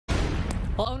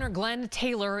Well, owner Glen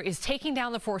is taking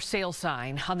down the for sale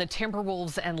sign on the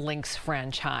Timberwolves and Lynx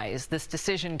franchise. This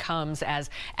decision comes as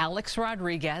Alex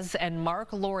Rodriquez and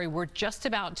Marc were just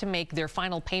about to make their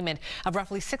final payment of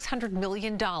roughly $600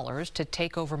 million to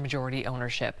take over majority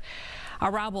ownership.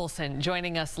 Rob Olson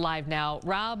joining us live now.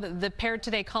 Rob, the pair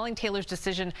today calling Taylor's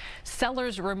decision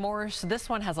seller's remorse. This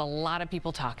one has a lot of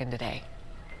people talking today.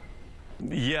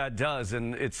 Yeah, it does,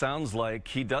 and it sounds like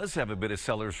he does have a bit of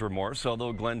seller's remorse,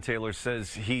 although Glen Taylor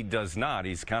says he does not.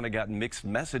 He's kind of got mixed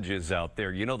messages out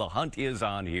there. You know, the hunt is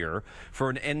on here for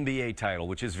an NBA title,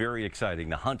 which is very exciting.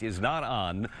 The hunt is not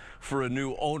on for a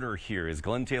new owner here, as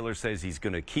Glen Taylor says he's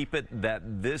going to keep it,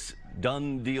 that this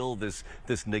done deal, this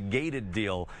negated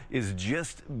deal is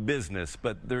just business,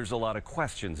 but there's a lot of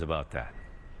questions about that.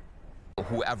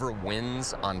 Whoever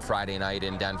wins on Friday night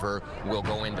in Denver will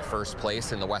go into first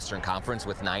place in the Western Conference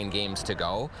with 9 games to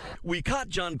go. We caught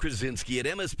John Krasinski at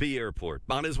MSP Airport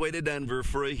on his way to Denver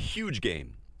for a huge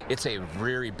game. It's a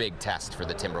very big test for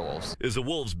the Timberwolves. Is a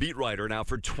Wolves beat writer now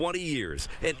for 20 years.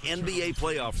 An NBA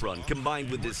playoff run combined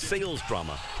with his sales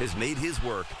drama has made his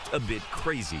work a bit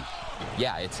crazy.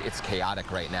 Yeah, it's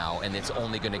chaotic right now, and it's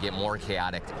only going to get more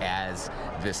chaotic as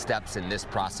the steps in this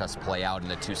process play out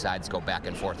and the two sides go back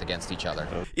and forth against each other.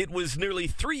 It was nearly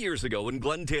 3 years ago when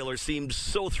Glen Taylor seemed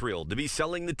so thrilled to be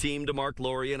selling the team to Marc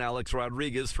and Alex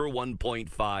Rodriquez for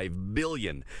 $1.5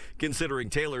 billion. Considering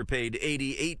Taylor paid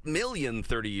 $88 million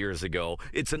 30 years ago,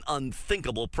 it's an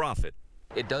unthinkable profit.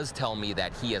 It does tell me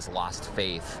that he has lost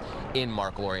faith in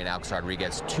Marc and Alex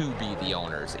Rodriquez to be the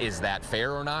owners. Is that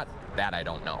fair or not? That I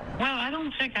don't know. Well, I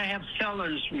don't think I have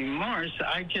seller's remorse.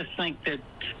 I just think that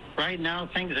right now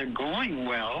things are going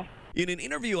well. In an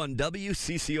interview on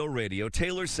WCCO Radio,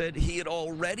 Taylor said he had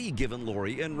already given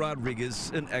and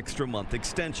Rodriquez an extra month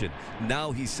extension.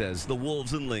 Now he says the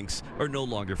Wolves and Lynx are no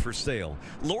longer for sale.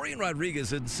 and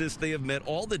Rodriquez insist they have met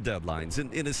all the deadlines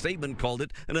and in a statement called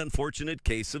it an unfortunate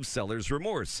case of seller's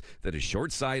remorse that is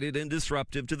short-sighted and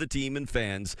disruptive to the team and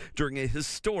fans during a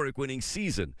historic winning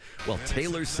season. While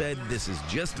Taylor said this is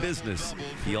just business,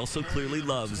 he also clearly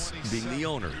loves being the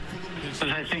owner.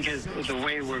 But I think the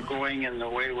way we're going and the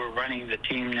way we're running the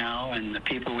team now and the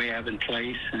people we have in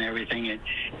place and everything,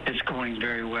 it's going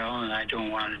very well, and I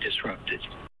don't want to disrupt it.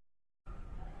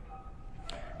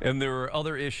 And there are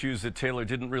other issues that Taylor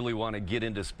didn't really want to get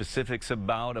into specifics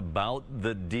about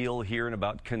the deal here and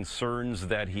about concerns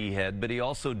that he had, but he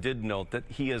also did note that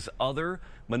he has other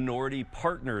minority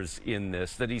partners in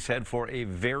this that he's had for a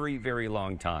very, very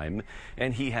long time,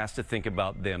 and he has to think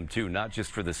about them too, not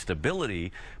just for the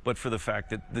stability, but for the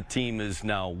fact that the team is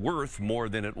now worth more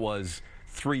than it was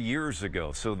 3 years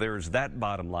ago. So there's that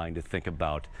bottom line to think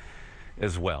about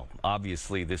as well.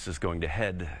 Obviously, this is going to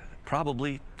head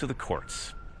probably to the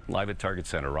courts. Live at Target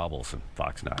Center, Rob Olson,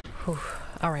 Fox 9.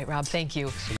 All right, Rob, thank you.